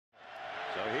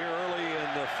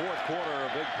fourth quarter,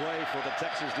 a big play for the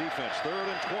Texas defense. 3rd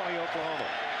and 20, Oklahoma.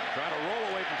 Trying to roll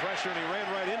away from pressure, and he ran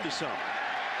right into some.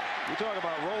 You talk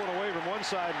about rolling away from one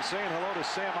side and saying hello to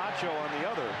Sam Acho on the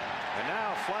other. And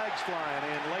now flags flying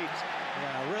in late.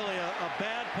 Yeah, really a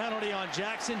bad penalty on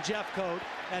Jackson Jeffcoat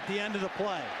at the end of the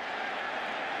play.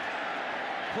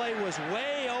 Play was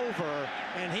way over,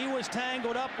 and he was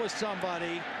tangled up with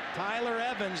somebody. Tyler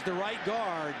Evans, the right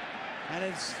guard, and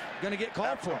it's going to get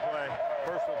called for. Play.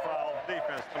 Personal foul,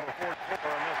 defense, number 44,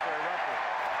 unnecessary roughness.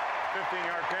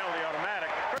 15-yard penalty, automatic.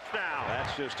 First down.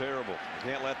 That's just terrible.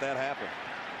 You can't let that happen.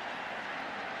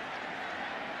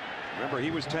 Remember,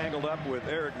 he was tangled up with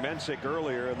Eric Mensick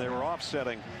earlier, and they were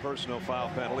offsetting personal foul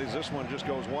penalties. This one just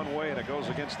goes one way, and it goes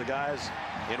against the guys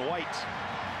in white.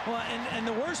 Well, and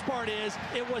the worst part is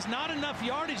it was not enough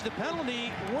yardage. The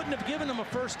penalty wouldn't have given them a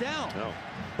first down. No.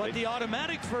 But the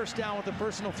automatic first down with the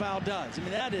personal foul does. I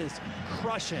mean, that is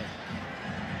crushing.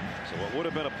 So what would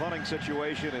have been a punting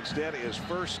situation instead is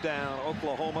first down,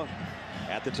 Oklahoma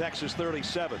at the Texas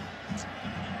 37.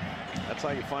 That's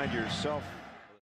how you find yourself